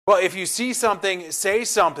Well, if you see something, say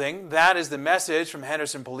something. That is the message from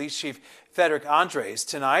Henderson Police Chief Thedrick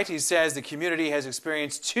tonight. He says the community has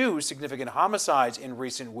experienced 2 significant homicides in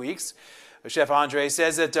recent weeks. Chef Andre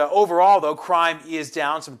says that overall, though, crime is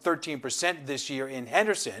down some 13% this year in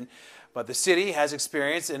Henderson, but the city has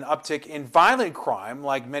experienced an uptick in violent crime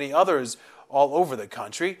like many others all over the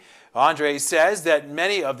country. Andre says that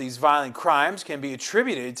many of these violent crimes can be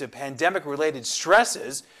attributed to pandemic-related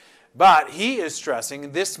stresses, but he is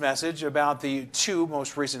stressing this message about the 2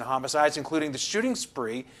 most recent homicides, including the shooting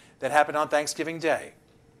spree that happened on Thanksgiving Day.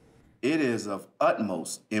 It is of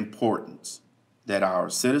utmost importance that our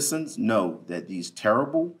citizens know that these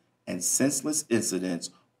terrible and senseless incidents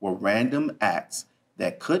were random acts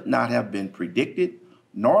that could not have been predicted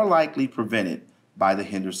nor likely prevented by the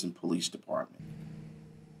Henderson Police Department.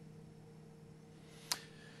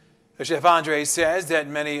 Chef Andre says that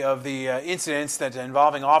many of the incidents that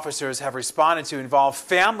involving officers have responded to involve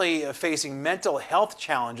family facing mental health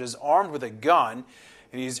challenges armed with a gun.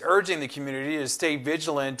 And he's urging the community to stay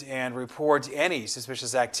vigilant and report any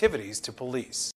suspicious activities to police.